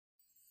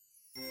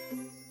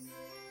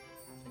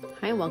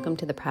Hi, welcome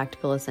to the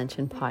Practical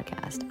Ascension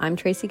Podcast. I'm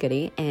Tracy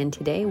Goody, and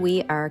today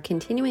we are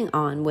continuing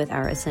on with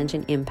our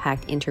Ascension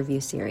Impact interview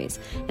series,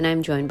 and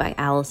I'm joined by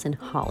Allison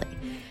Holly.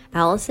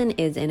 Allison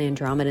is an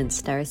Andromedan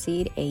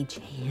starseed, a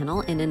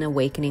channel, and an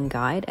awakening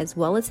guide, as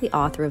well as the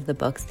author of the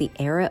books The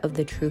Era of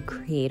the True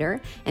Creator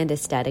and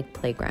Ecstatic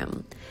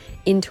Playground.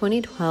 In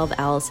 2012,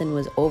 Allison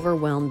was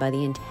overwhelmed by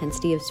the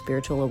intensity of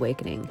spiritual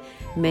awakening.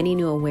 Many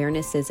new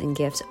awarenesses and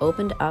gifts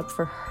opened up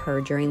for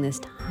her during this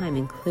time,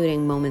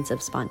 including moments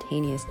of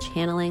spontaneous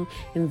channeling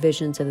and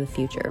visions of the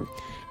future.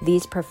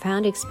 These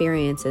profound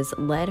experiences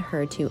led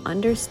her to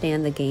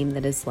understand the game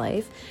that is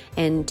life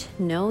and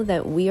to know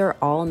that we are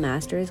all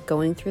masters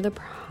going through the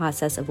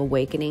process of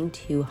awakening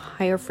to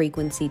higher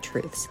frequency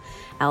truths.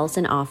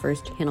 Allison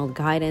offers channeled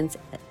guidance,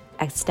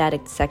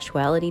 ecstatic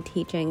sexuality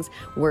teachings,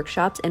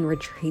 workshops, and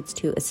retreats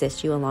to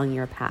assist you along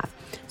your path.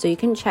 So you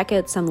can check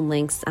out some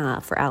links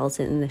for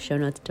Allison in the show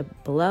notes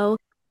below.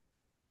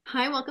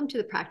 Hi, welcome to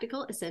the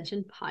Practical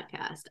Ascension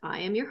Podcast. I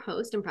am your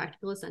host and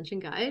Practical Ascension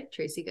Guide,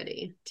 Tracy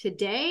Goody.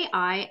 Today,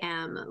 I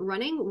am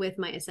running with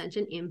my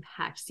Ascension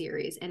Impact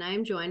series, and I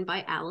am joined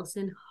by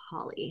Allison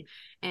Holly.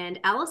 And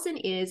Allison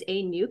is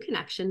a new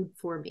connection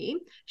for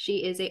me.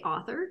 She is an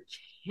author,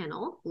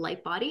 channel,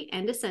 light body,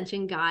 and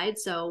ascension guide.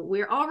 So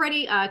we're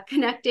already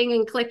connecting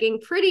and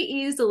clicking pretty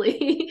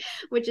easily,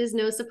 which is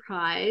no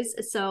surprise.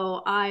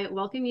 So I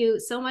welcome you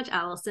so much,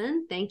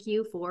 Allison. Thank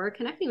you for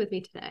connecting with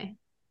me today.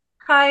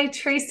 Hi,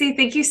 Tracy.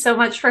 Thank you so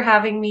much for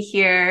having me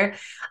here.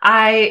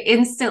 I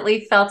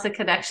instantly felt a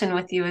connection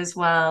with you as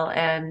well,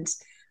 and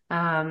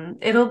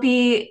it'll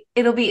be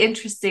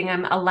interesting.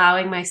 I'm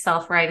allowing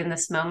myself right in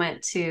this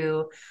moment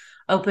to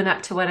open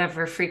up to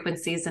whatever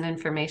frequencies and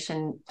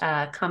information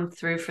come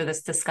through for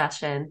this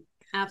discussion.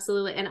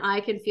 Absolutely. And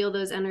I can feel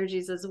those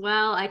energies as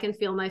well. I can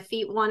feel my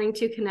feet wanting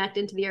to connect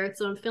into the earth.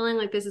 So I'm feeling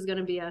like this is going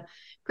to be a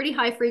pretty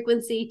high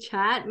frequency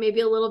chat, maybe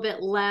a little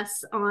bit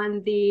less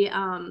on the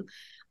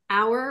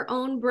our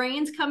own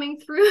brains coming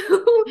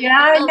through.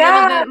 Yeah, a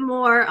little bit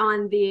more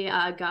on the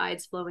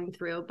guides flowing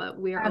through, but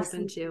we are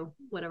open to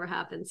whatever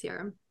happens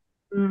here.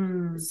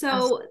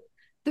 So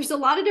there's a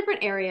lot of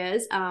different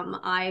areas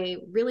I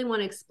really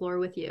want to explore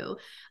with you.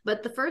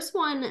 But the first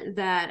one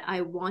that I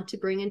want to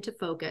bring into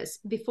focus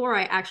before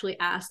I actually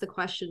ask the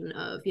question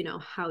of,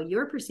 how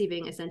you're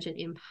perceiving Ascension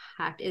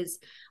Impact is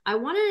I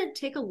want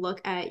to take a look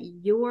at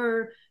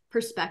your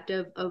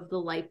perspective of the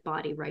light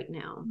body right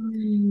now,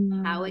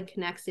 how it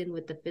connects in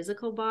with the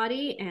physical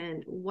body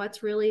and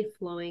what's really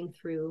flowing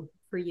through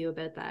for you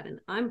about that. And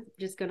I'm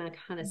just going to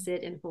kind of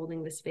sit and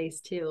holding the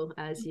space too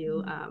as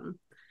you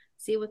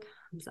see what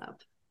comes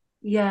up.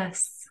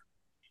 Yes.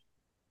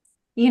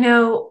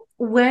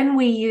 When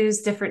we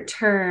use different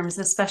terms,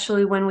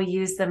 especially when we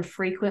use them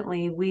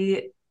frequently,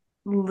 we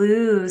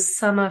lose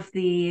some of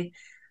the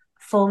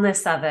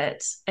fullness of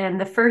it. And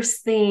the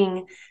first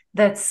thing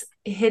that's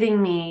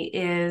hitting me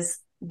is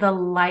the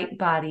light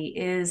body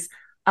is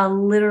a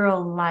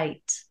literal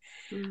light.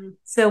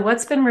 So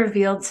what's been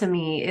revealed to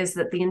me is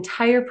that the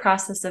entire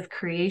process of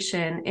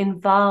creation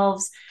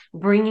involves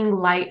bringing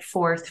light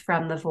forth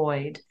from the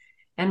void.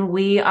 And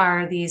we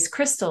are these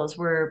crystals.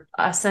 We're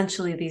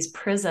essentially these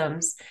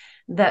prisms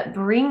that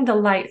bring the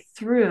light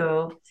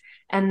through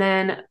and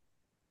then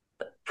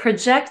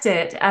project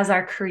it as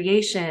our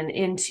creation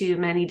into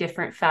many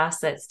different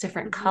facets,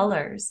 different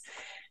colors.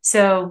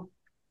 So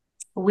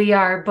we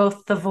are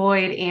both the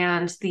void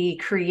and the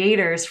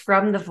creators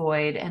from the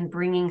void and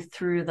bringing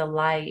through the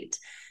light.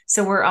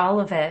 So we're all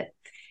of it.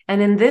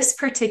 And in this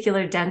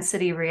particular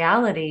density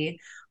reality,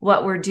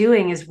 what we're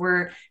doing is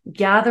we're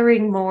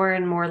gathering more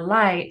and more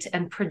light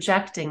and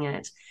projecting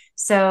it.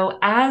 So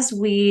as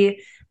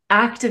we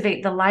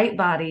activate the light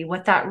body,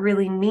 what that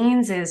really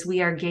means is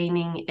we are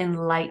gaining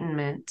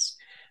enlightenment,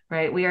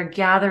 right? We are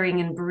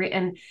gathering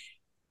and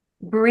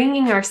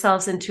bringing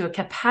ourselves into a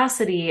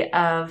capacity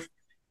of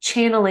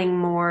channeling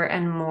more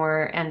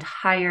and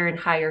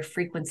higher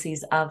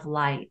frequencies of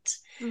light.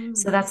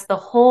 So that's the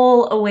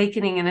whole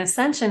awakening and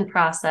ascension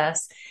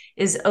process,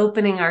 is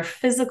opening our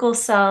physical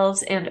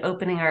selves and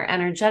opening our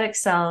energetic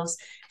selves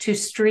to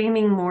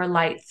streaming more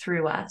light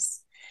through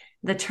us.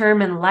 The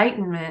term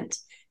enlightenment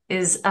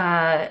is,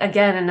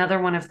 again,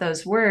 another one of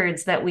those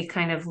words that we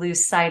kind of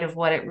lose sight of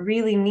what it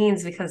really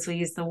means because we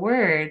use the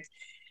word,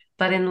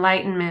 but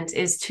enlightenment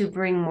is to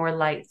bring more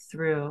light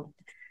through.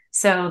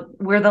 So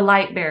we're the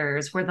light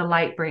bearers, we're the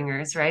light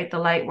bringers, right? The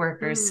light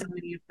workers, so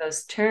many of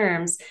those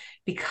terms,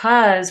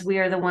 because we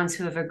are the ones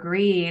who have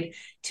agreed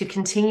to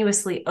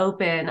continuously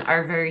open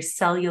our very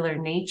cellular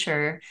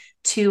nature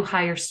to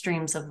higher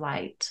streams of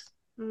light.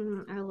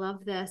 I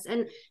love this.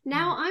 And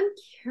now I'm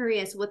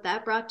curious what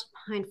that brought to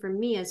mind for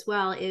me as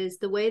well is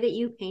the way that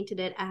you painted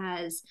it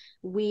as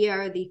we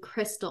are the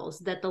crystals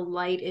that the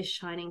light is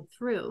shining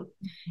through.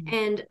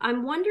 And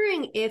I'm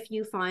wondering if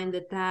you find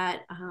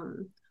that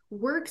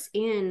works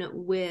in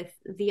with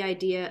the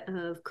idea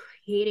of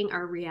creating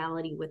our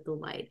reality with the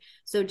light.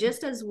 So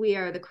just as we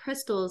are the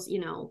crystals,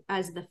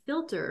 as the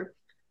filter,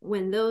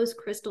 when those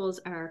crystals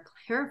are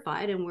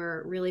clarified and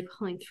we're really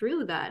pulling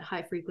through that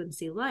high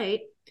frequency light,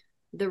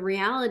 the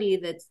reality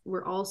that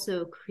we're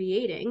also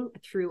creating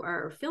through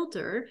our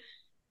filter,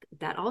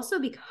 that also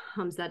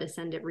becomes that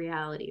ascendant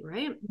reality,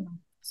 right? Yeah.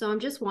 So I'm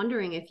just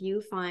wondering if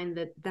you find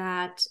that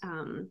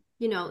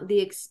the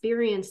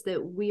experience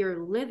that we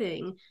are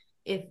living,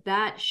 if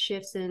that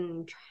shifts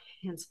and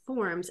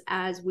transforms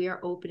as we are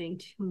opening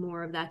to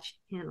more of that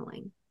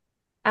channeling.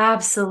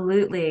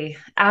 Absolutely.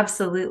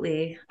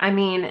 Absolutely. I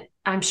mean,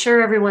 I'm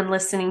sure everyone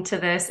listening to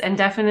this, and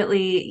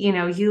definitely,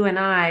 you and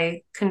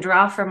I can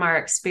draw from our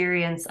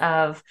experience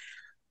of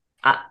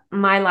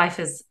my life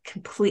is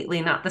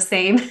completely not the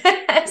same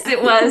as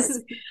it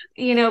was,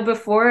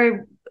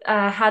 before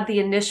I had the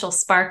initial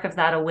spark of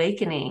that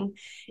awakening.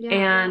 Yeah.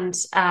 And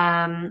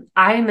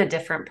I'm a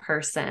different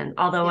person,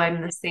 although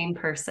I'm the same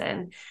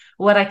person.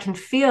 What I can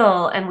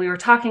feel, and we were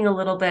talking a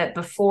little bit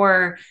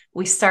before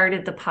we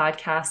started the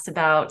podcast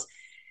about,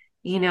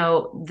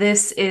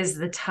 this is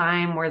the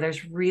time where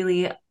there's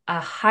really a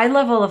high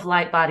level of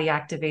light body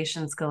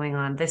activations going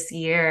on this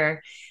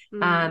year.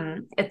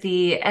 At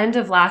the end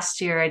of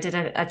last year, I did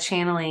a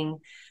channeling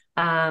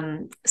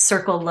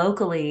circle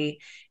locally.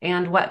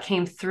 And what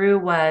came through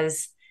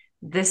was,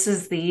 this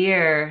is the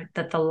year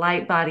that the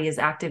light body is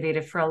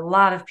activated for a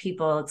lot of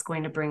people. It's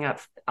going to bring up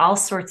all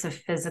sorts of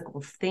physical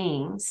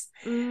things.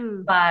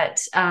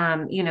 But,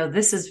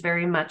 this is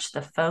very much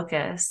the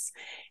focus.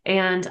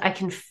 And I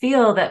can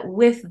feel that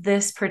with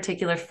this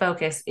particular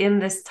focus in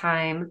this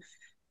time,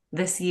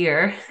 this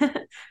year,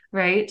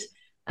 right?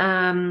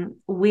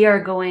 We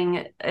are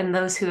going, and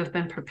those who have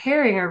been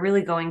preparing are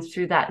really going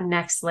through that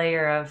next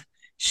layer of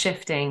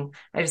shifting.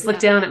 I just looked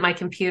down at my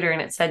computer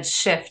and it said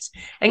shift.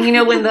 And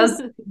when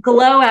those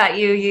glow at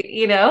you,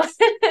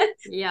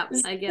 yeah,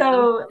 I get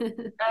so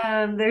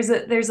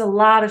there's a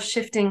lot of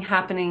shifting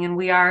happening, and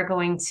we are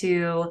going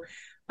to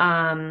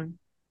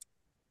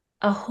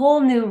a whole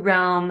new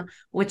realm,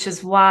 which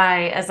is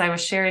why, as I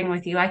was sharing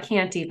with you, I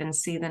can't even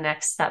see the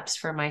next steps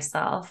for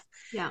myself.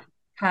 Yeah.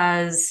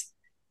 Because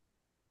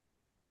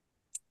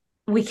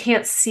we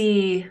can't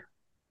see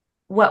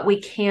what we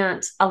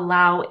can't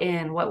allow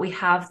in, what we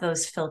have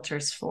those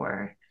filters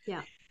for.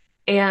 Yeah.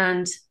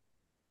 And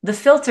the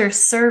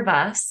filters serve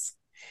us.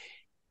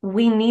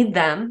 We need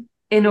them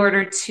in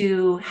order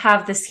to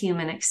have this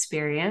human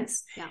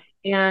experience. Yeah.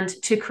 And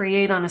to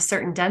create on a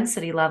certain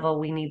density level,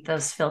 we need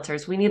those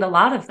filters. We need a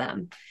lot of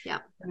them. Yeah.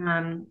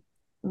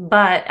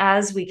 But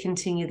as we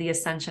continue the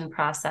ascension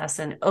process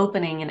and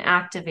opening and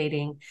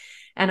activating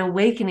and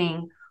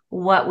awakening,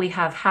 what we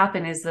have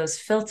happen is those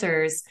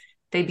filters,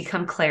 they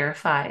become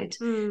clarified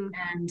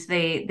and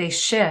they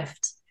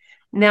shift.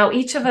 Now,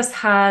 each of us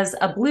has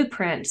a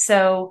blueprint.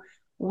 So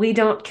we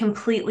don't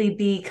completely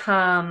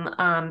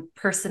become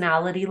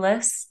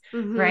personality-less,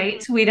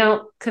 right? We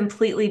don't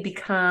completely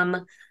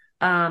become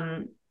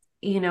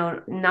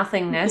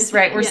nothingness,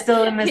 right? We're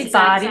still in this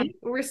body.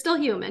 We're still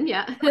human.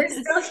 Yeah. We're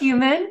still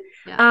human.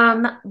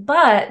 Yeah.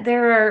 But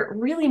there are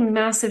really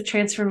massive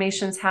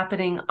transformations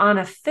happening on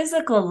a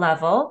physical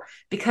level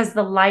because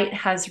the light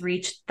has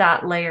reached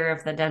that layer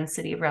of the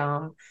density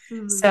realm.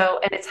 So,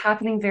 and it's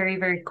happening very,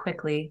 very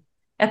quickly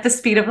at the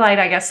speed of light,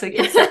 I guess we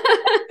could say.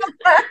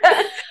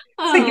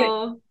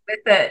 Oh. With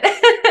it.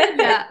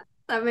 Yeah.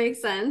 That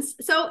makes sense.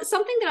 So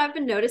something that I've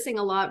been noticing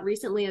a lot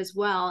recently as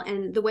well,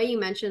 and the way you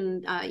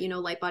mentioned,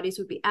 light bodies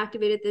would be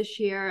activated this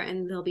year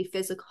and there'll be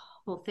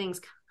physical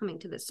things coming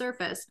to the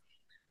surface.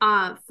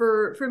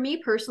 For me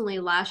personally,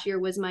 last year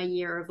was my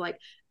year of like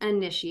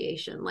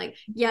initiation. Like,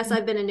 yes,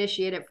 I've been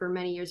initiated for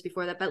many years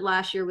before that, but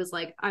last year was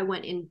like, I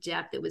went in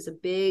depth. It was a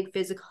big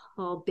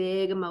physical,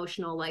 big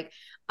emotional, like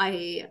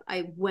I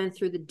went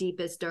through the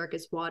deepest,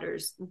 darkest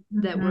waters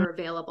that were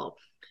available.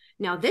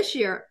 Now this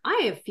year,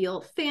 I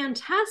feel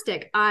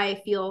fantastic.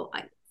 I feel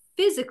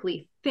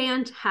physically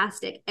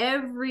fantastic.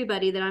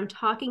 Everybody that I'm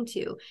talking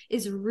to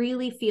is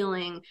really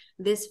feeling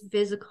this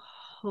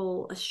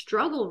physical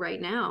struggle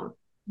right now.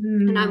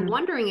 And I'm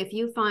wondering if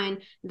you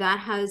find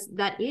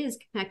that is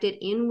connected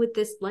in with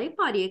this light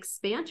body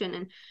expansion.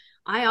 And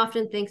I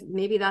often think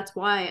maybe that's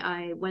why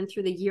I went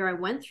through the year I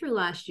went through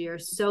last year,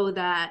 so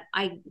that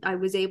I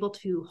was able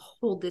to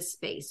hold this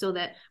space, so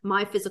that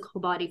my physical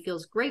body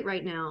feels great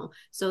right now,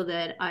 so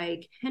that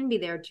I can be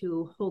there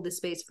to hold the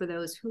space for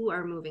those who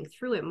are moving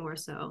through it more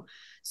so.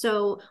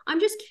 So I'm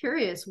just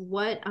curious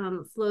what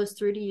flows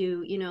through to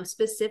you,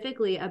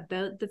 specifically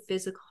about the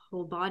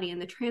physical body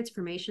and the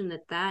transformation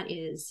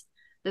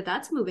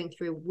that's moving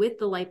through with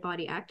the light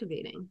body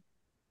activating.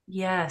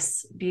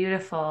 Yes,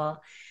 beautiful.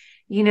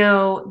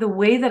 The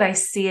way that I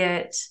see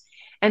it,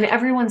 and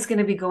everyone's going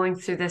to be going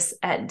through this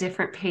at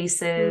different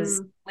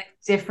paces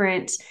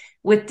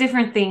with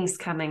different things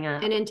coming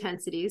up. And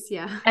intensities,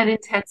 yeah.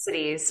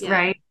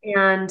 Right?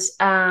 And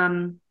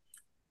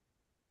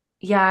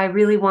I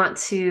really want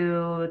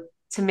to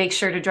make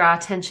sure to draw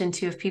attention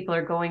to, if people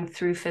are going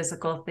through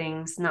physical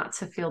things, not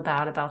to feel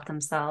bad about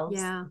themselves.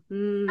 Yeah.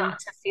 Not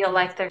to feel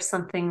like there's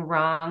something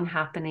wrong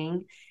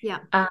happening. Yeah.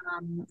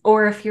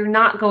 Or if you're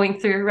not going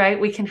through,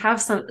 right, we can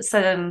have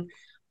some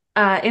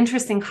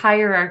interesting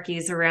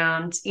hierarchies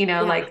around,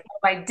 like,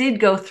 oh, I did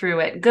go through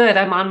it. Good.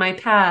 I'm on my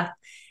path.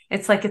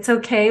 It's like, it's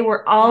okay.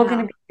 We're all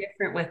going to be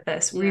different with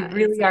this. We Yeah,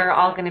 really are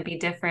all going to be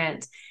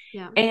different.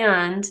 Yeah.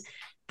 And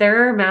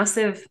there are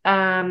massive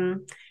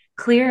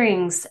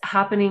clearings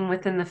happening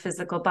within the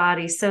physical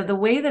body. So the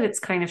way that it's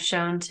kind of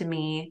shown to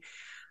me,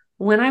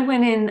 when I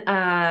went in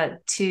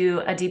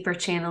to a deeper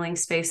channeling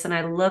space and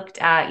I looked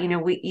at,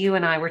 you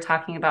and I were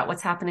talking about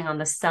what's happening on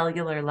the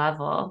cellular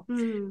level.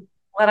 Mm.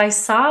 What I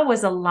saw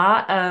was a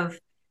lot of,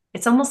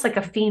 it's almost like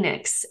a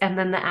phoenix and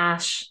then the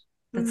ash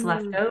that's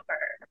left over,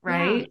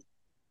 right?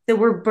 So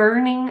we're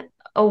burning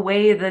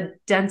away the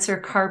denser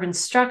carbon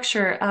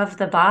structure of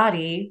the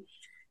body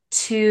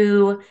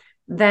to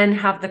then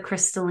have the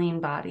crystalline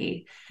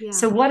body.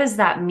 So what does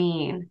that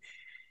mean?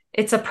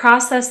 It's a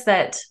process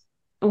that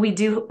we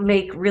do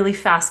make really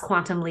fast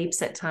quantum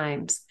leaps at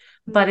times,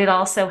 but it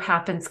also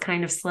happens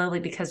kind of slowly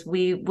because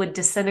we would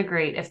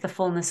disintegrate if the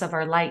fullness of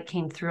our light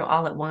came through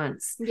all at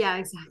once. Yeah,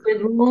 exactly.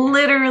 It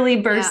literally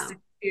burst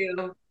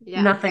into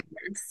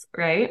nothingness,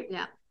 right?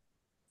 Yeah.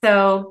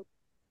 So,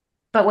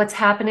 but what's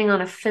happening on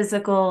a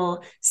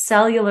physical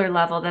cellular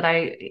level that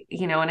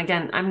and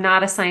again, I'm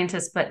not a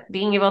scientist, but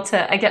being able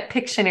to, I get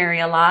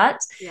Pictionary a lot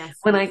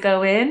when I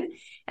go in.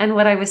 And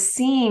what I was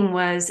seeing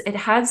was it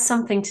had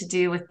something to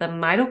do with the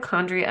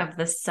mitochondria of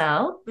the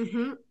cell.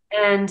 Mm-hmm.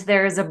 And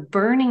there is a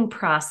burning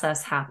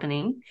process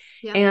happening.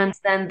 Yep. And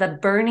then the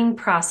burning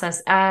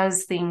process,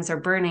 as things are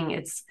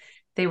burning,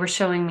 they were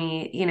showing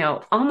me,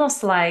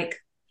 almost like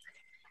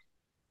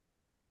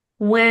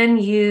when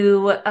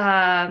you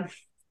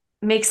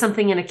make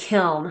something in a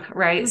kiln,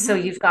 right? Mm-hmm. So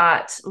you've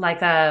got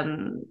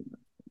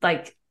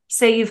like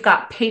say you've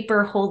got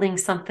paper holding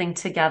something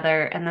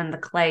together and then the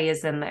clay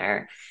is in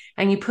there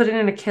and you put it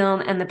in a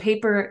kiln and the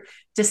paper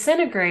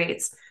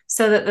disintegrates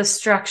so that the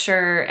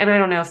structure, and I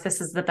don't know if this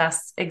is the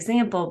best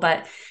example,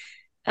 but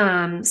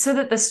so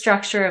that the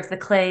structure of the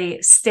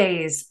clay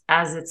stays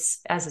as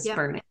it's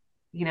burning,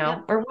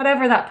 or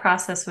whatever that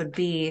process would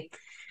be.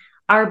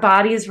 Our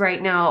bodies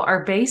right now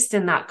are based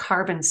in that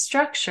carbon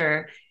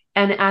structure.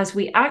 And as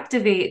we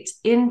activate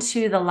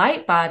into the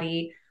light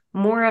body,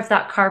 more of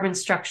that carbon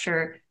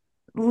structure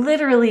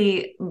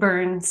literally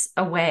burns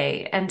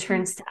away and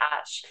turns to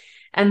ash.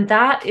 And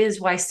that is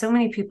why so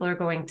many people are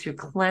going through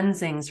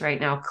cleansings right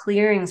now,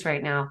 clearings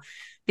right now,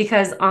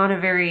 because on a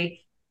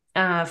very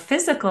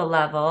physical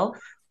level,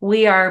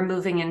 we are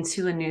moving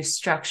into a new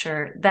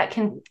structure that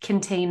can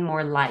contain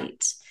more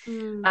light.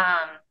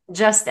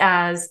 Just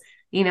as,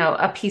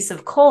 a piece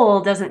of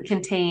coal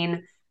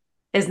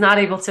is not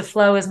able to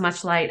flow as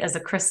much light as a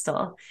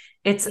crystal.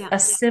 It's a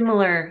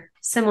similar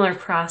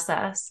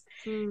process.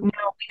 Now,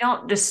 we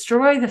don't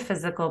destroy the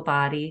physical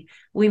body.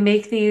 We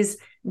make these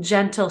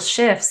gentle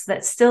shifts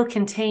that still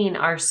contain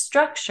our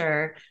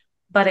structure,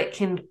 but it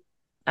can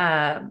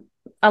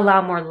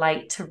allow more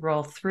light to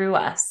roll through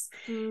us.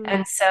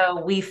 And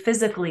so we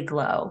physically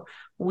glow.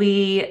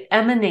 We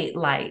emanate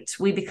light.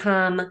 We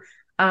become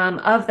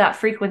of that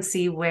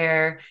frequency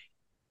where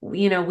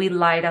we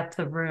light up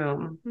the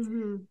room.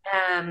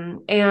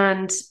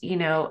 And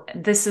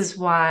this is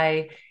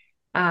why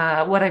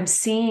what I'm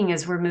seeing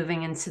is we're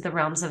moving into the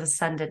realms of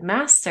ascended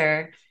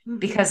master,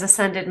 because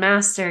ascended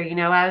master,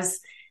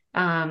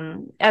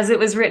 as it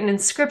was written in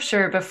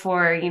scripture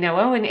before,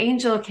 an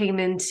angel came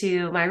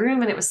into my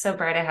room and it was so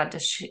bright I had to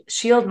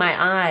shield my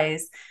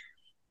eyes.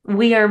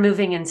 We are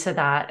moving into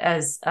that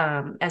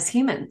as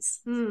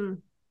humans.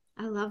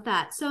 I love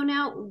that. So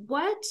now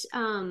what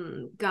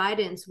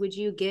guidance would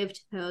you give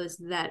to those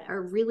that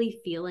are really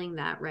feeling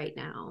that right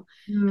now?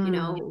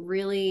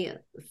 Really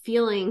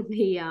feeling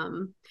the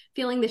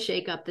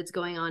shakeup that's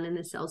going on in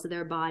the cells of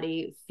their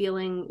body,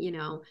 feeling,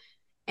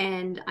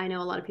 and I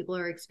know a lot of people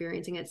are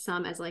experiencing it,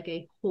 some as like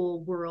a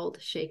whole world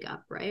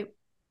shakeup, right?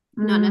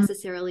 Not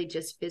necessarily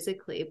just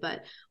physically,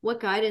 but what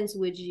guidance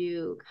would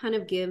you kind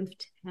of give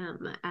to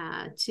them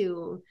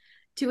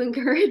to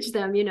encourage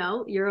them,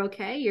 you're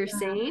okay, you're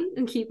sane,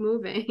 and keep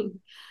moving?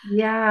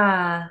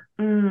 Yeah.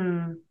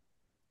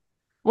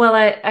 Well,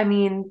 I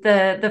mean,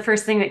 the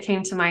first thing that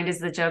came to mind is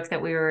the joke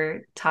that we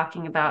were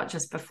talking about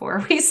just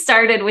before we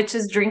started, which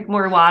is drink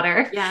more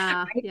water.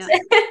 Yeah.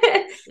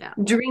 Right? Yeah.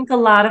 Drink a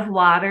lot of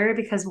water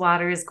because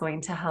water is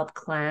going to help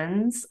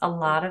cleanse a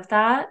lot of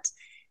that.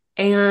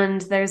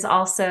 And there's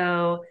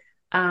also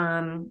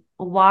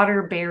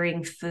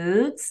water-bearing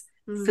foods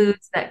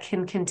that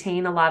can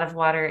contain a lot of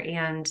water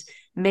and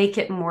make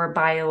it more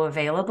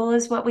bioavailable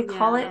is what we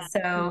call it.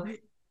 So,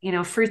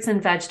 fruits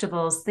and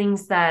vegetables,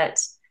 things that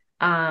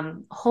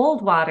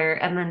hold water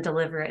and then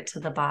deliver it to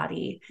the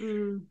body.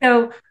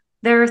 So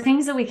there are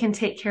things that we can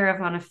take care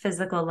of on a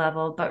physical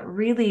level, but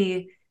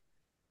really,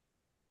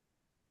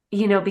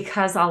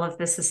 because all of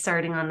this is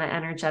starting on the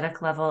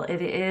energetic level,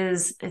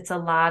 it's a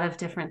lot of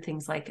different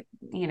things like,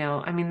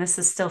 this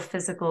is still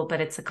physical,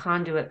 but it's a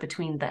conduit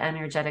between the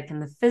energetic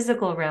and the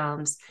physical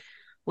realms,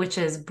 which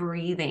is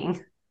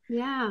breathing.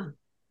 Yeah.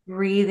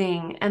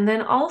 Breathing. And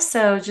then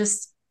also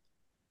just,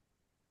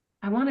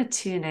 I want to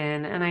tune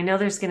in, and I know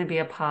there's going to be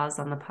a pause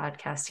on the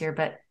podcast here,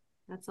 but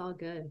that's all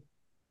good.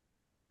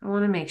 I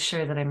want to make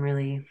sure that I'm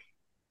really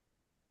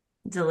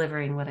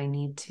delivering what I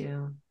need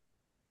to.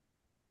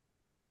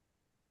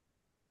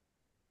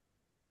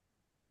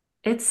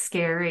 It's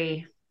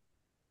scary,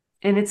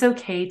 and it's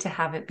okay to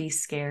have it be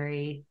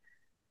scary.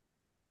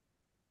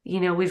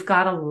 We've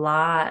got a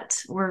lot.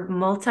 We're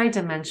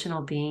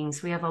multidimensional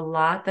beings. We have a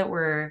lot that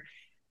we're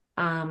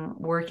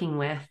working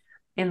with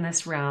in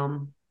this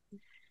realm.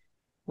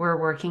 We're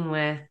working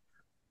with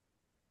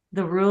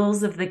the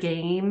rules of the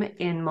game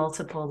in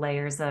multiple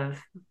layers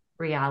of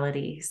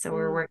reality. So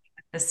we're working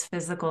with this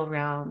physical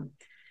realm.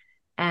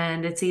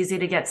 And it's easy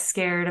to get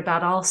scared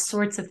about all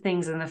sorts of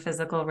things in the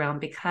physical realm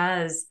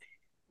because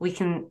we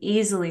can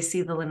easily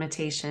see the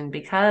limitation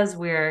because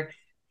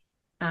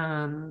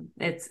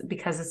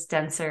it's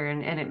denser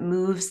and it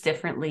moves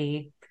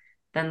differently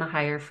than the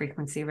higher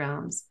frequency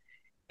realms.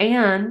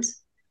 And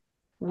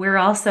we're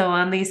also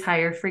on these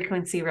higher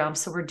frequency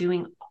realms. So we're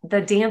doing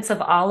the dance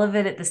of all of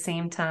it at the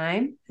same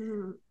time,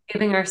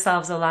 giving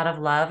ourselves a lot of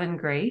love and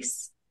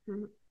grace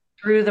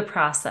through the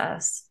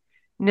process,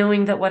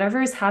 knowing that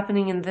whatever is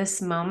happening in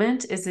this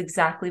moment is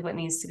exactly what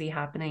needs to be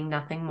happening,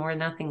 nothing more,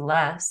 nothing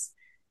less.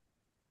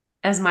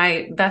 As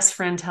my best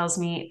friend tells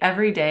me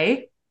every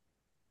day,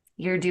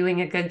 you're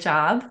doing a good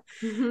job.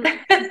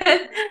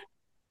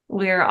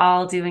 We're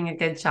all doing a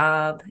good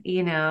job.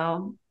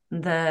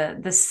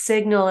 The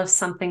signal of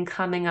something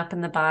coming up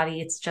in the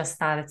body, it's just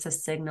that, it's a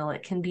signal.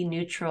 It can be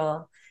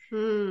neutral.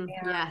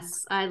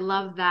 Yes, I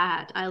love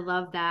that. I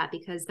love that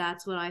because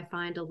that's what I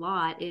find a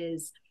lot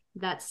is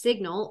that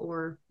signal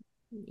or,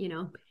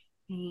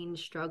 pain,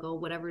 struggle,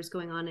 whatever's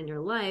going on in your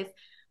life,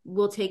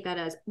 we'll take that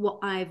as, well,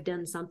 I've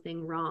done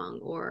something wrong.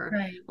 Or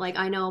like,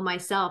 I know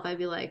myself, I'd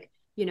be like,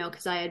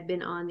 because I had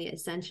been on the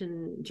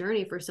ascension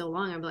journey for so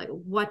long, I'm like,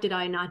 what did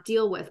I not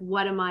deal with?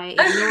 What am I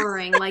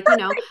ignoring? Like,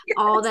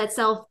 all that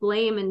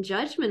self-blame and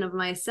judgment of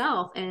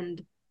myself.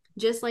 And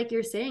just like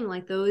you're saying,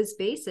 like those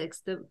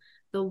basics,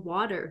 the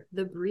water,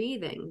 the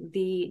breathing,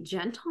 the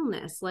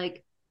gentleness,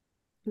 like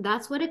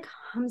that's what it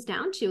comes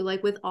down to.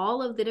 Like with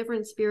all of the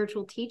different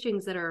spiritual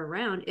teachings that are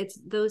around, it's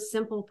those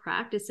simple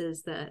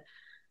practices that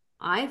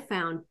I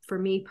found for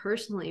me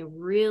personally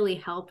really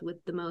helped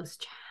with the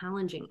most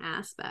challenging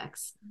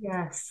aspects.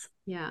 Yes.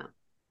 Yeah.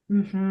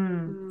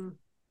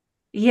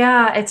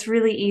 Yeah, it's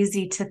really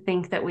easy to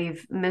think that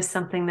we've missed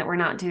something, that we're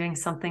not doing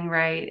something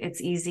right.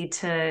 It's easy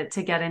to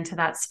get into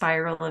that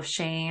spiral of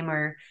shame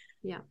or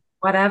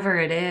whatever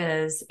it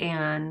is.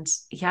 And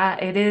yeah,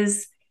 it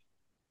is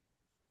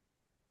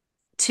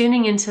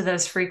tuning into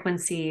those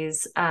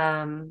frequencies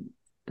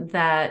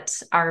that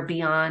are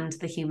beyond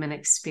the human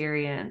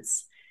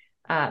experience.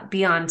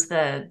 Beyond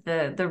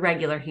the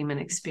regular human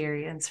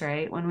experience,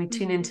 right? When we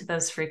tune into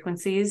those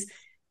frequencies,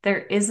 there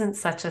isn't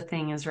such a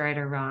thing as right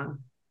or wrong.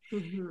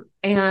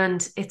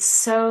 And it's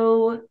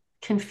so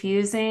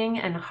confusing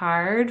and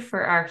hard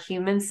for our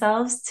human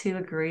selves to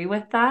agree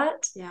with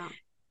that. Yeah.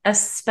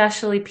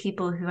 Especially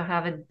people who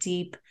have a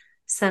deep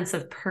sense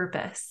of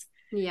purpose.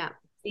 Yeah.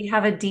 We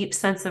have a deep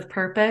sense of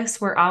purpose.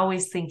 We're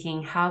always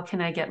thinking, how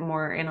can I get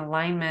more in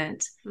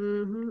alignment?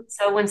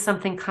 So when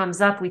something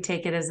comes up, we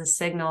take it as a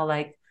signal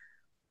like,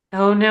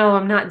 oh no,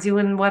 I'm not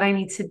doing what I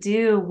need to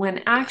do,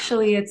 when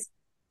actually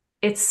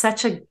it's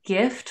such a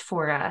gift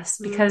for us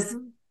because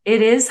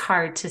it is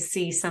hard to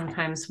see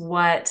sometimes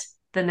what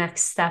the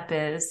next step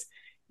is.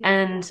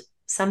 And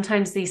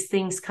sometimes these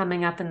things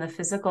coming up in the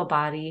physical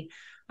body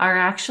are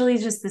actually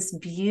just this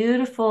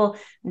beautiful,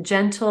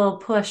 gentle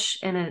push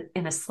in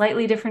a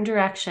slightly different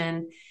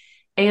direction.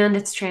 And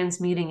it's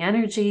transmuting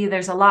energy.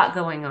 There's a lot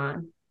going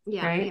on.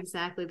 Yeah, right?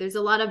 Exactly. There's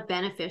a lot of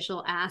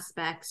beneficial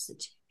aspects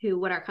to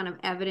what our kind of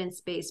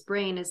evidence-based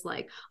brain is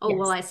like, oh,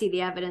 well, I see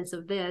the evidence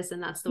of this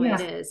and that's the way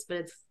it is.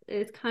 But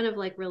it's kind of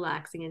like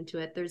relaxing into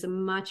it. There's a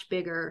much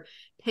bigger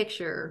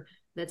picture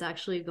that's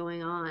actually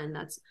going on.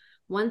 That's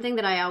one thing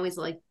that I always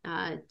like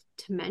to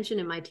mention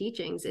in my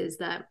teachings is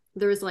that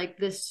there's like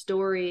this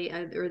story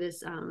or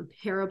this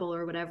parable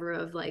or whatever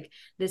of like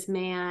this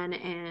man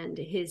and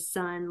his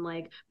son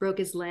like broke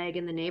his leg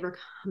and the neighbor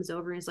comes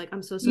over and is like,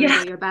 I'm so sorry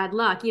about your bad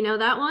luck. You know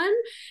that one?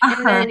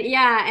 And then,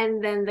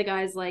 and then the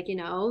guy's like,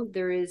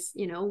 there is,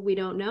 we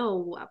don't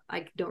know.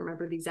 I don't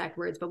remember the exact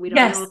words, but we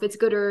don't know if it's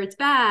good or it's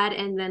bad.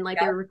 And then like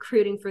they're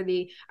recruiting for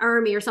the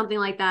army or something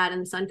like that.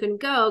 And the son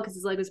couldn't go because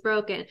his leg was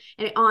broken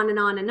and on and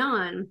on and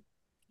on.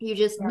 You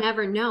just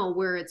never know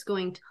where it's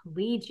going to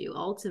lead you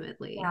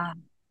ultimately.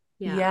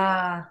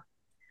 Yeah.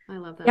 I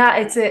love that. Yeah,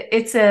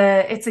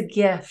 it's a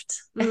gift.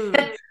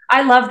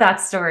 I love that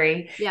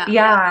story.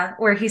 Yeah,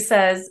 where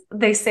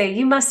they say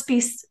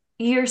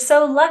you're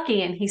so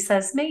lucky, and he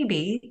says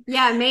maybe.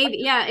 Yeah, maybe.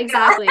 Yeah,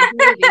 exactly.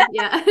 Maybe.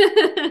 Yeah.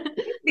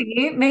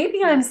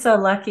 maybe I'm so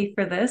lucky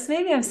for this.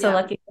 Maybe I'm so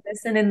lucky for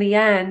this. And in the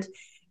end,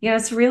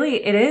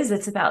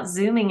 it's about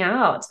zooming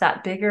out,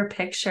 that bigger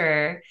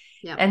picture.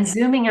 And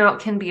zooming out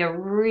can be a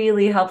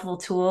really helpful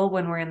tool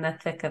when we're in the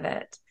thick of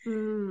it.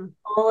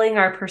 Pulling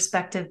our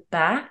perspective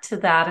back to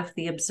that of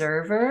the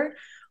observer,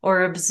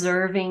 or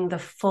observing the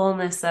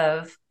fullness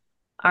of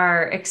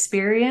our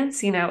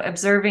experience,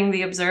 observing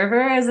the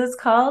observer, as it's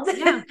called.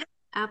 Yeah,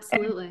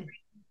 absolutely.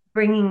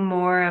 Bringing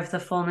more of the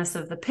fullness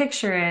of the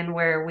picture in,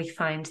 where we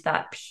find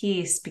that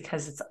peace,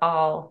 because it's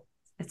all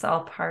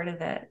part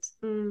of it.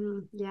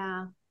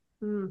 Yeah.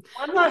 Mm.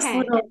 One last Okay.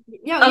 little,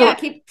 Yeah, oh,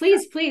 yeah,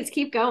 please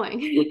keep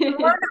going.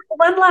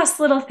 one last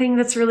little thing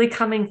that's really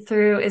coming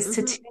through is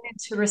to Hmm. tune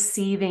into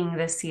receiving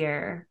this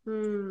year.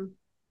 Mm.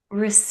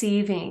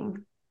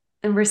 Receiving.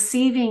 And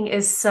receiving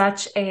is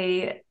such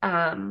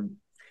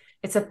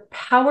it's a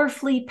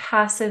powerfully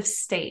passive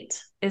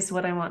state, is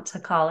what I want to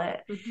call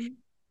it. Hmm.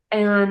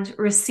 And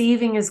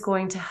receiving is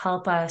going to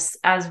help us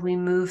as we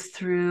move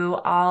through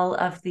all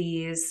of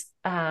these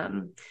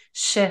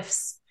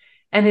shifts.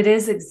 And it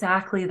is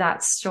exactly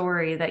that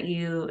story that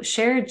you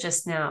shared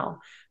just now.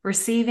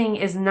 Receiving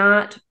is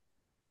not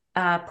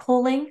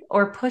pulling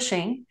or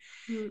pushing,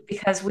 Mm.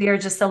 because we are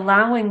just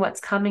allowing what's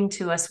coming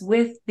to us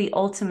with the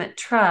ultimate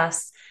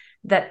trust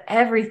that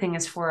everything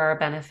is for our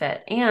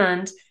benefit.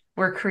 And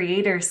we're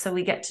creators, so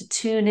we get to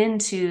tune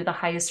into the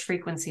highest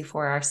frequency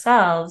for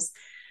ourselves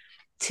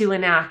to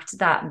enact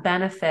that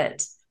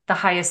benefit, the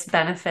highest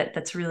benefit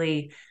that's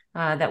really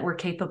that we're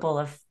capable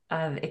of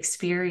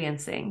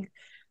experiencing.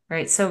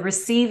 Right. So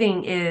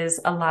receiving is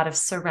a lot of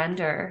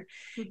surrender.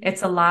 Hmm.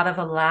 It's a lot of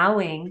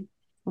allowing,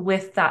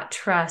 with that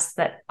trust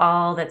that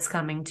all that's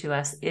coming to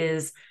us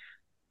is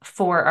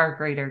for our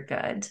greater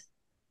good.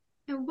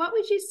 And what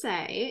would you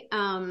say?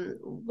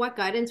 What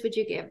guidance would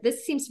you give?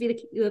 This seems to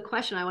be the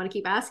question I want to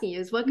keep asking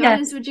you is what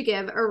guidance Yes. would you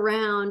give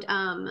around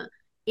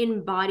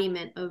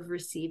embodiment of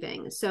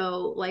receiving?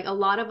 So, like a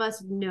lot of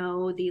us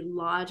know the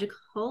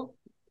logical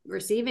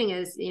receiving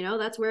is,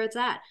 that's where it's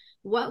at.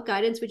 What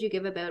guidance would you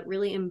give about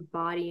really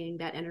embodying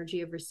that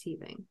energy of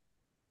receiving?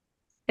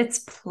 It's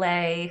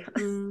play.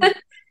 Mm.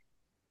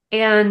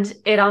 And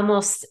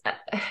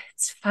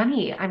it's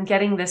funny. I'm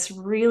getting this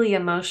really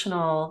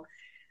emotional,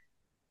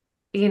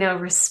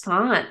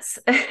 response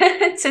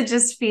to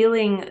just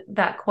feeling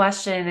that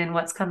question and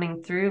what's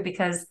coming through,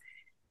 because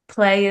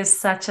play is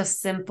such a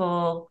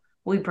simple,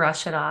 we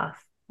brush it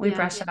off. We Yeah.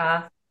 brush it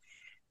off.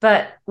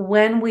 But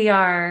when we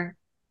are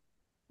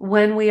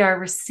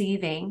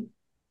receiving,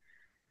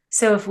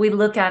 so if we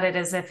look at it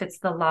as if it's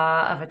the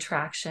law of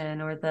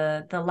attraction, or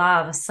the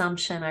law of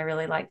assumption, I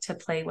really like to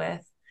play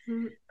with,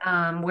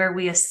 Mm. where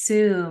we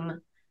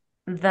assume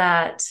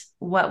that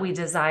what we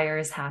desire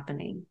is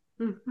happening.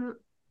 Mm-hmm.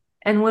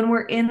 And when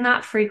we're in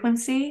that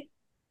frequency,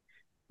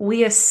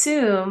 we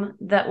assume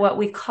that what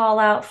we call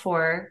out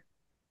for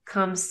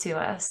comes to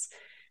us.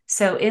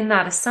 So, in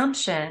that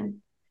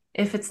assumption,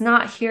 if it's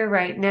not here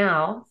right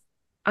now,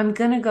 I'm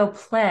going to go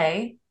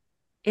play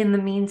in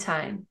the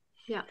meantime.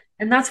 Yeah.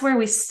 And that's where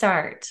we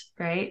start,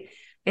 right?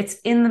 It's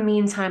in the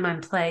meantime,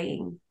 I'm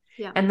playing.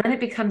 Yeah. And then it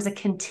becomes a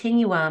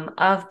continuum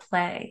of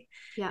play.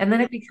 Yeah. And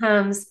then it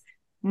becomes,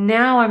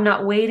 now I'm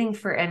not waiting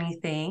for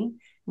anything.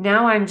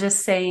 Now I'm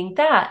just saying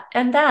that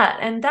and that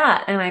and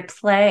that. And I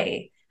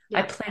play. I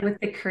Yeah. play with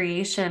the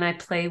creation. I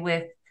play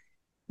with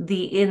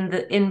the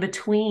in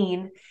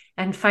between,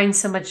 and find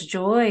so much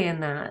joy in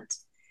that.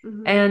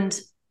 Mm-hmm.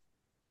 And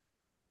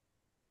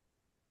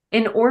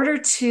in order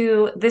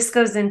to, this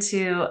goes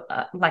into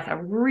like a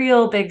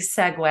real big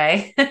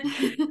segue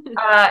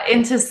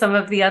into some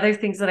of the other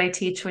things that I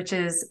teach, which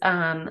is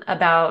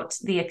about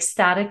the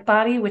ecstatic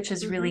body, which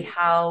is really Mm-hmm.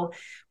 how,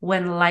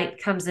 when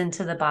light comes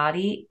into the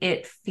body,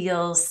 it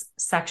feels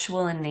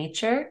sexual in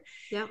nature.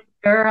 Yeah.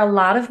 There are a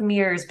lot of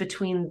mirrors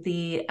between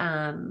the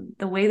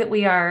way that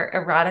we are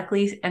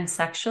erotically and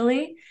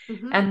sexually,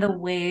 Mm-hmm. and the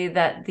way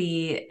that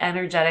the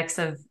energetics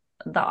of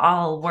the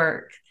all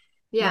work,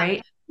 Yeah.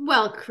 right?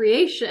 Well,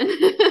 creation.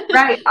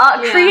 Right.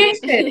 Yeah.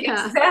 Creation.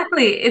 Yeah.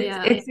 Exactly. It's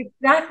Yeah. it's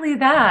exactly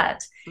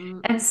that.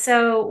 Mm. And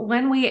so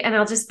and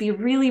I'll just be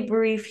really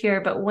brief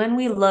here, but when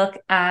we look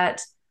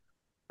at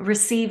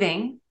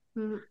receiving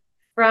Mm.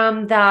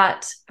 from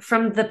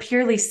the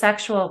purely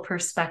sexual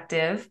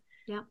perspective,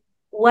 Yeah.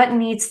 what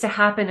needs to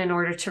happen in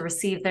order to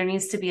receive? There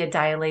needs to be a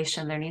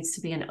dilation, there needs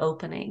to be an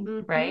opening,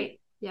 Mm-hmm. right?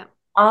 Yeah.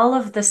 All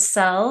of the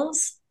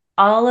cells,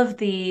 all of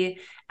the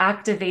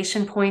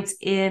activation points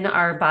in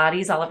our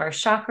bodies, all of our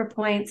chakra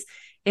points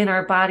in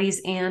our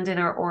bodies and in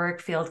our auric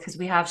field, because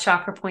we have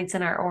chakra points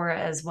in our aura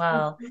as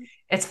well. Mm-hmm.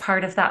 It's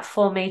part of that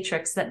full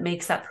matrix that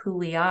makes up who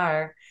we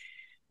are.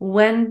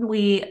 When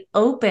we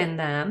open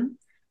them,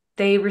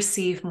 they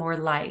receive more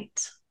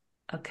light.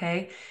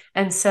 Okay.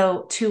 And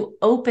so to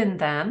open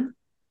them,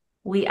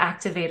 we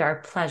activate our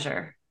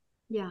pleasure.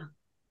 Yeah.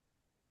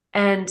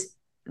 And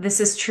this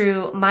is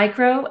true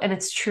micro and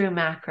it's true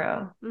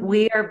macro. Mm-hmm.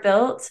 We are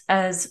built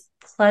as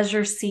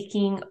pleasure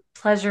seeking,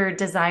 pleasure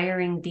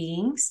desiring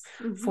beings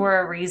Mm-hmm. for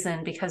a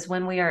reason, because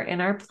when we are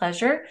in our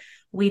pleasure,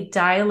 we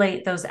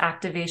dilate those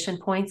activation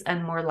points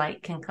and more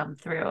light can come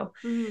through.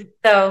 Mm-hmm.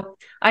 So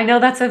I know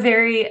that's a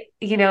very,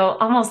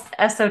 almost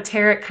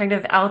esoteric kind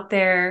of out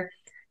there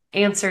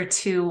answer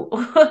to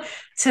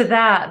to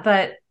that,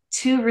 but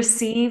to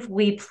receive,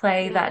 we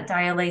play, Yeah. that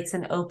dilates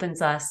and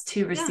opens us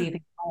to Yeah.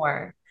 receiving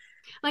more.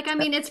 Like, I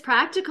mean, it's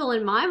practical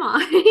in my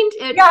mind.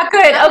 Yeah,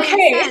 good. That Okay.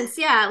 makes sense.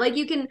 Yeah. Like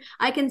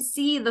I can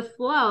see the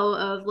flow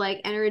of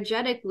like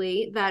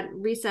energetically that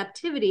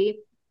receptivity.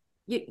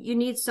 You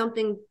need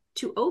something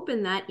to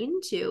open that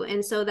into.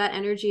 And so that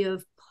energy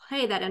of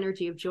play, that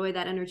energy of joy,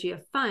 that energy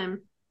of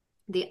fun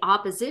the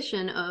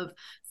opposition of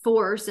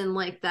force and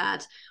like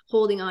that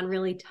holding on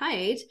really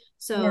tight.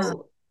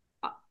 So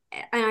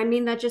and I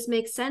mean, that just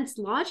makes sense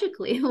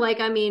logically. Like,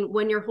 I mean,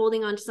 when you're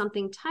holding on to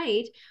something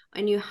tight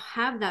and you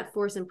have that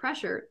force and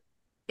pressure,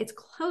 it's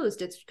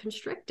closed, it's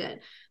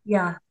constricted.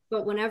 Yeah.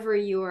 But whenever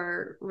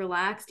you're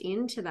relaxed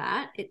into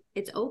that,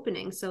 it's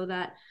opening. So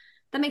that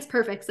makes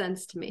perfect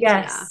sense to me.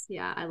 Yes.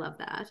 Yeah, I love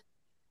that.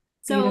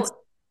 Beautiful. So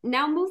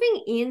now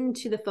moving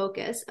into the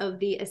focus of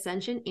the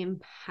Ascension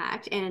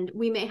Impact, and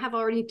we may have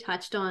already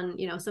touched on,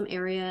 some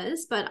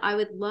areas, but I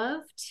would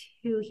love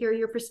to hear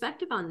your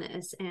perspective on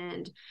this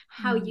and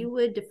how you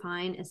would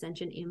define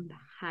Ascension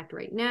Impact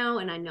right now.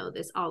 And I know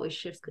this always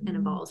shifts and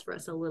evolves for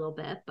us a little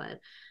bit, but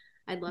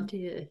I'd love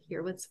to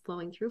hear what's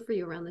flowing through for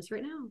you around this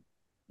right now.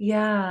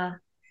 Yeah.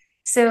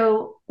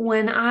 So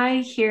when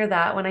I hear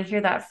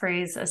that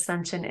phrase,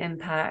 Ascension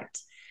Impact,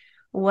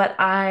 what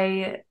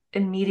I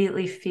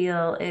immediately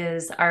feel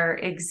is our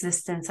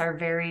existence, our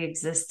very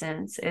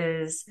existence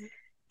is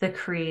the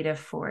creative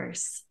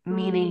force,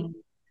 meaning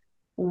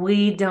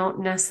we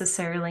don't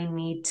necessarily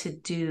need to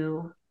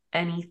do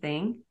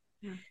anything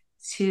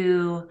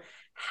to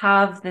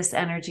have this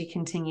energy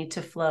continue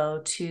to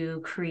flow,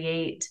 to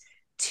create,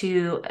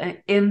 to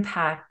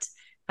impact,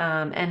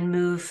 and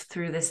move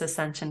through this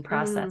ascension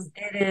process.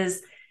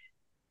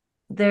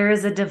 There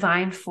is a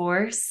divine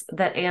force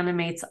that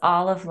animates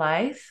all of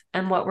life.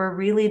 And what we're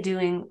really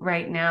doing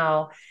right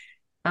now,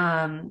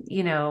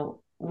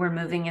 we're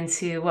moving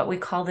into what we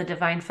call the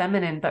divine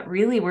feminine, but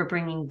really we're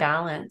bringing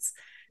balance.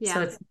 Yeah.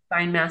 So it's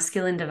divine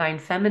masculine, divine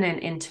feminine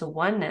into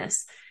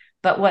oneness.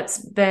 But what's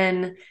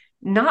been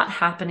not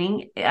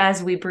happening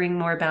as we bring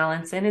more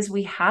balance in is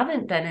we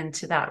haven't been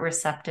into that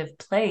receptive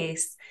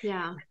place.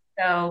 Yeah.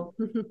 So,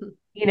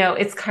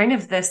 it's kind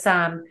of this,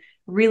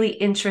 really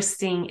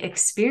interesting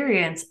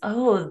experience.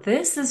 Oh,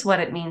 this is what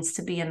it means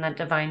to be in that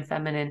divine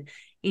feminine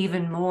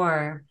even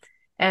more.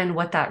 And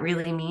what that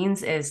really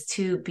means is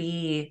to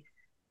be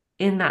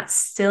in that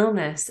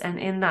stillness and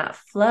in that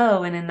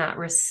flow and in that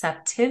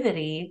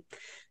receptivity,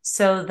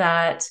 so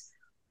that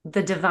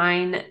the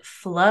divine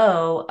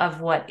flow of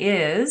what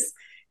is,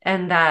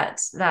 and that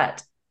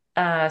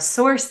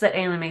source that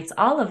animates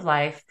all of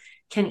life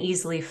can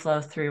easily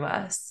flow through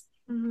us.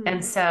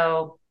 And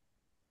so,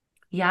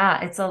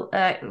 yeah, it's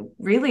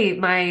really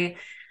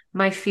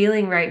my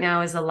feeling right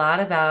now is a lot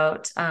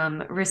about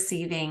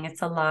receiving.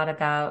 It's a lot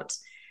about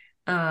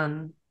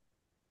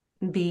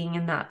being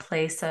in that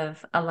place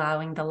of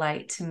allowing the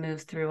light to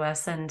move through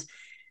us and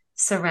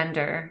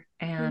surrender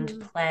and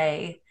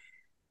play,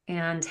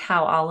 and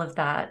how all of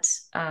that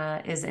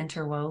is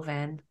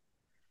interwoven.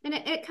 And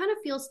it kind of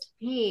feels to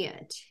me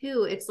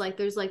too, it's like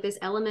there's like this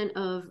element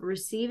of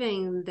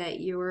receiving that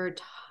you're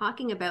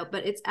talking about,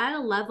 but it's at a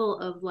level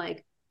of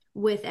like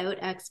without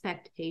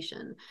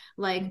expectation,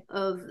 like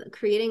of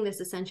creating this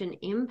ascension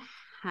impact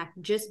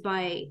just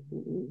by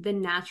the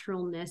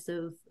naturalness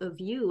of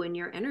you and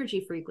your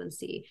energy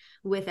frequency,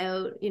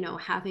 without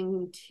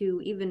having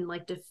to even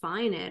like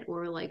define it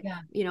or like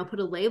put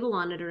a label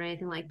on it or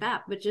anything like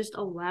that, but just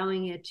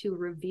allowing it to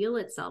reveal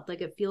itself.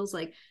 Like it feels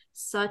like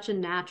such a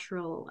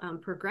natural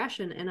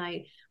progression. And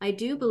I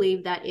do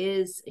believe that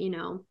is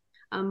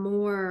a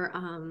more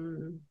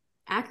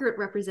accurate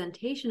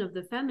representation of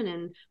the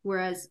feminine,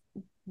 whereas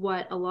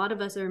what a lot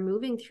of us are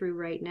moving through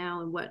right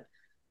now, and what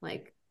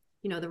like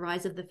the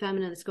rise of the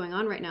feminine that's going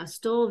on right now, is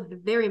still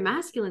very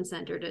masculine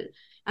centered,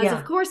 as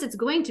of course it's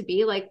going to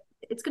be. Like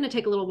it's going to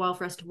take a little while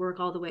for us to work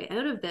all the way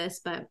out of this,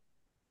 but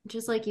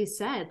just like you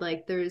said,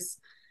 like there's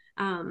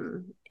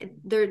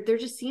there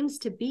just seems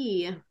to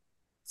be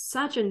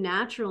such a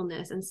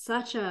naturalness and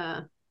such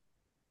a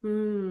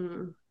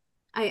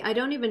I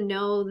don't even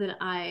know that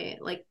I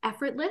like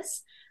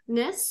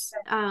effortlessness,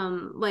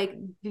 like,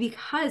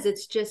 because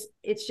it's just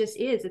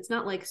is. It's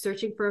not like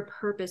searching for a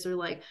purpose or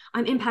like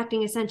I'm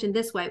impacting ascension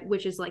this way,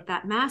 which is like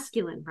that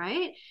masculine,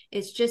 right?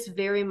 It's just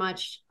very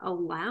much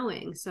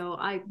allowing. So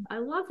I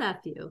love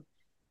that view.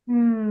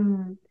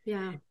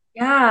 Yeah.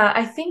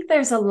 I think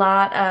there's a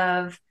lot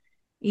of,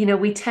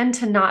 we tend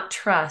to not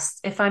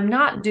trust. If I'm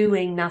not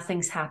doing,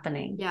 nothing's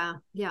happening.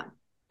 Yeah.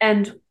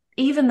 And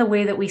even the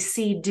way that we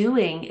see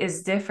doing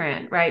is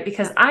different, right?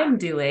 Because I'm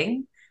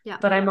doing,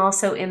 but I'm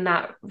also in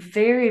that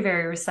very,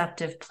 very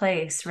receptive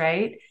place,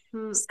 right?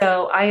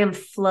 So I am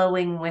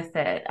flowing with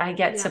it. I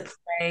get to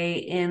play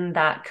in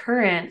that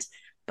current,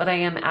 but I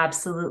am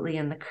absolutely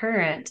in the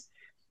current.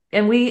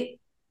 And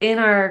in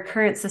our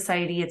current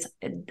society, it's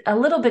a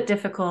little bit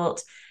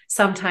difficult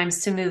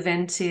sometimes to move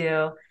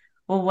into,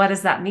 well, what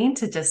does that mean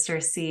to just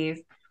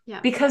receive?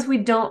 Because we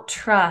don't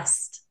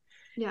trust.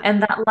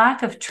 And that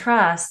lack of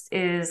trust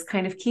is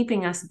kind of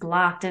keeping us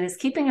blocked, and it's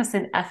keeping us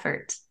in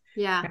effort.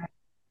 Right?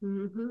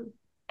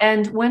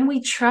 And when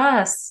we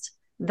trust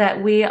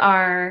that we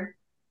are,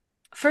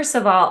 first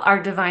of all,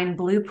 our divine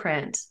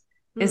blueprint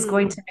is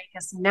going to make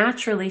us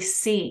naturally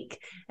seek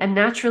and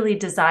naturally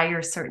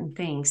desire certain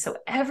things. So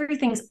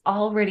everything's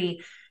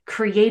already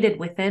created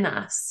within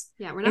us.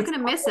 We're not going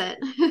to miss it.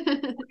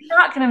 We're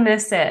not going to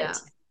miss it.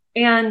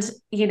 And,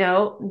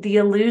 the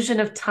illusion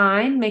of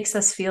time makes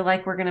us feel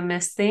like we're going to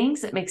miss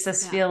things. It makes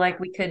us Yeah. feel like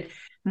we could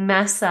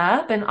mess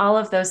up and all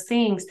of those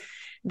things.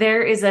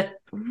 There is a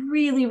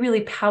really,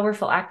 really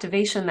powerful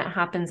activation that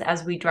happens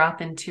as we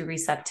drop into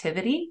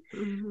receptivity,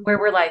 where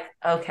we're like,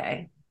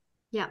 okay,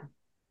 Yeah.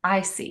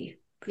 I see.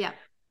 Yeah.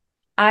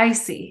 I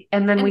see.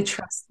 And then we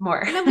trust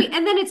more. And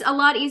then it's a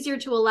lot easier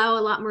to allow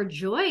a lot more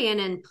joy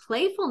and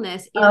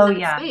playfulness in Oh, that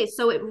yeah. space.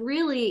 So it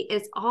really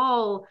is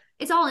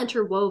it's all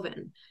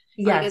interwoven.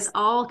 Like Yes. it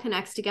all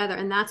connects together.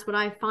 And that's what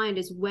I find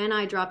is when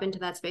I drop into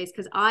that space,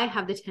 because I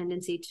have the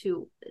tendency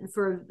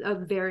for a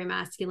very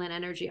masculine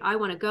energy. I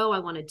want to go, I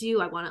want to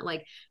do, I want to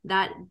like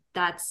that.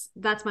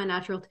 That's my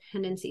natural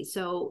tendency.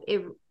 So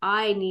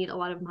I need a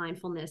lot of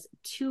mindfulness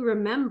to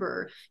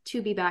remember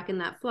to be back in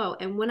that flow.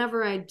 And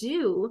whenever I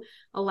do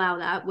allow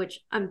that, which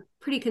I'm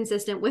pretty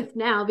consistent with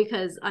now,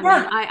 because I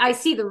mean, I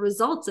see the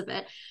results of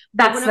it.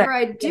 But whenever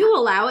I do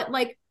allow it,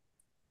 like,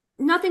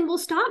 nothing will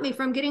stop me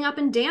from getting up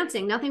and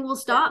dancing. Nothing will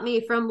stop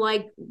me from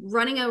like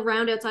running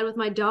around outside with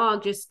my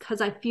dog just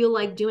because I feel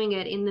like doing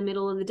it in the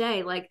middle of the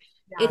day. Like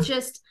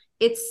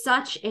it's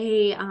such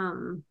a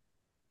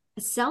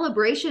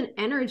celebration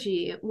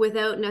energy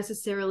without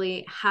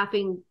necessarily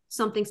having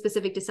something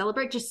specific to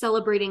celebrate, just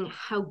celebrating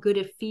how good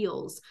it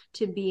feels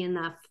to be in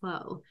that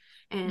flow.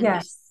 And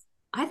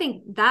I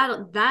think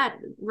that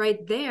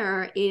right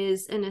there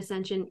is an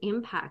Ascension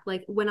impact.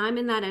 Like when I'm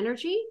in that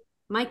energy,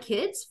 my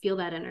kids feel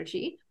that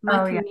energy.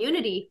 My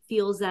community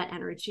feels that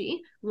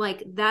energy.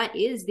 Like that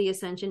is the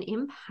Ascension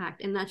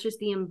impact. And that's just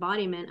the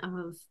embodiment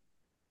of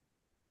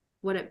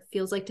what it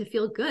feels like to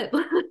feel good.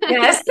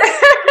 Yes.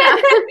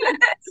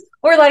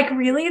 Or like,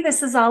 really,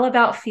 this is all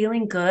about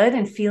feeling good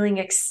and feeling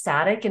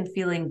ecstatic and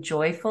feeling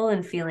joyful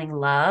and feeling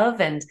love.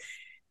 And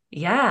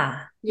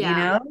yeah.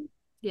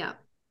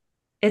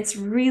 It's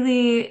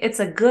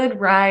a good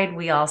ride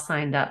we all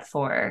signed up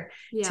for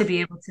to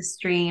be able to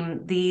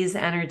stream these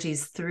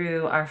energies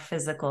through our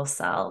physical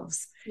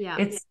selves.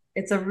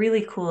 It's a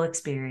really cool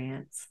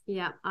experience.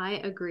 Yeah, I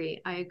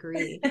agree. I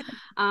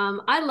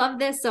love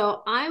this.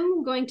 So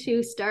I'm going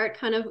to start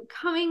kind of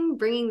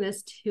bringing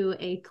this to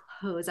a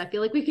close. I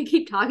feel like we could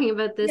keep talking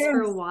about this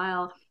for a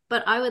while,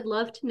 but I would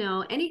love to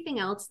know anything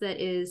else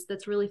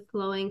that's really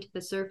flowing to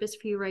the surface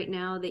for you right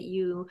now that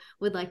you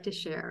would like to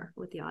share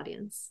with the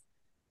audience.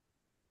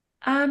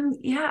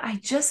 I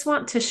just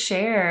want to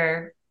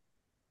share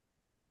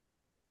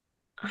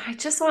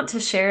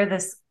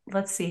this.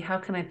 Let's see, how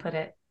can I put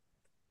it?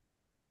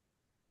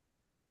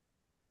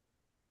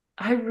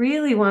 I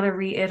really want to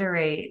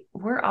reiterate,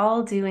 we're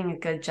all doing a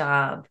good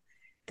job.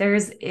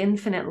 There's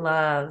infinite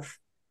love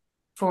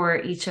for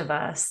each of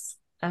us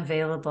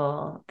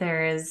available.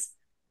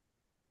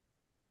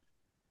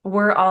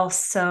 We're all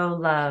so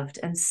loved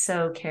and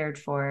so cared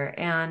for.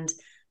 And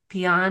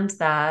beyond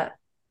that,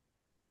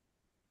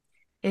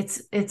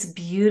 it's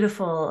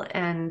beautiful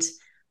and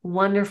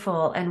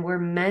wonderful. And we're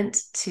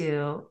meant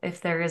to, if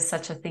there is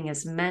such a thing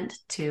as meant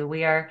to,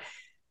 we are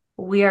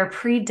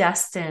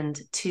predestined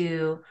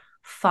to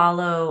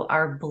follow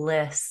our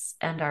bliss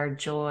and our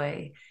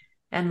joy,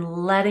 and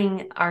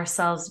letting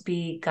ourselves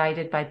be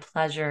guided by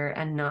pleasure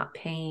and not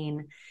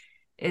pain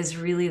is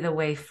really the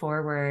way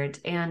forward.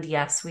 And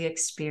yes, we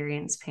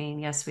experience pain.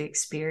 Yes, we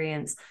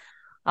experience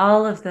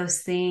all of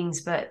those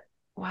things, but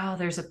wow,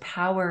 there's a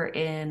power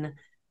in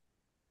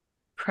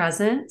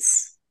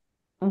presence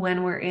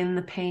when we're in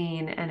the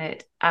pain, and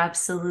it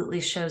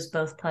absolutely shows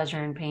both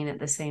pleasure and pain at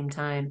the same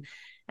time.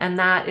 And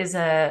that is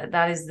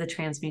the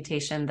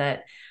transmutation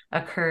that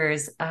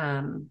occurs.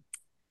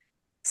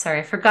 Sorry,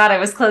 I forgot I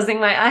was closing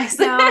my eyes.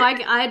 No,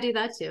 I do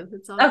that too.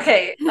 It's all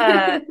okay.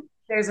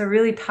 There's a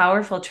really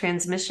powerful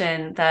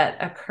transmission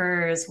that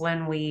occurs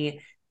when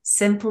we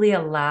simply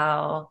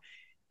allow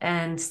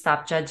and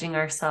stop judging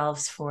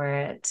ourselves for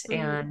it,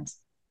 and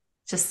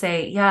just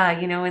say, yeah,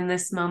 in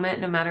this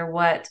moment, no matter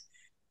what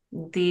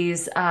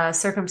these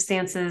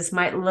circumstances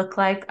might look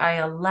like, I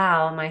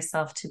allow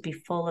myself to be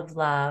full of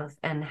love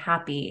and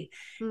happy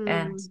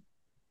and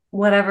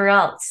whatever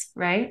else,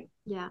 right?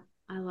 Yeah,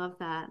 I love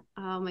that.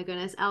 Oh my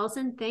goodness.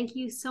 Allison, thank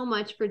you so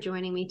much for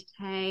joining me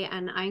today.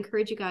 And I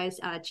encourage you guys,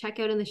 check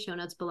out in the show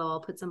notes below.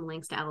 I'll put some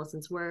links to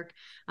Allison's work.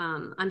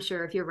 I'm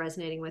sure if you're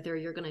resonating with her,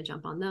 you're going to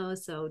jump on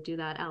those. So do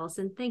that,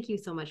 Allison. Thank you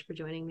so much for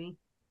joining me.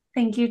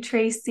 Thank you,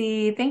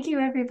 Tracy. Thank you,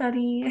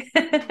 everybody.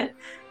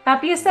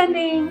 Happy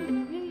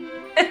ascending.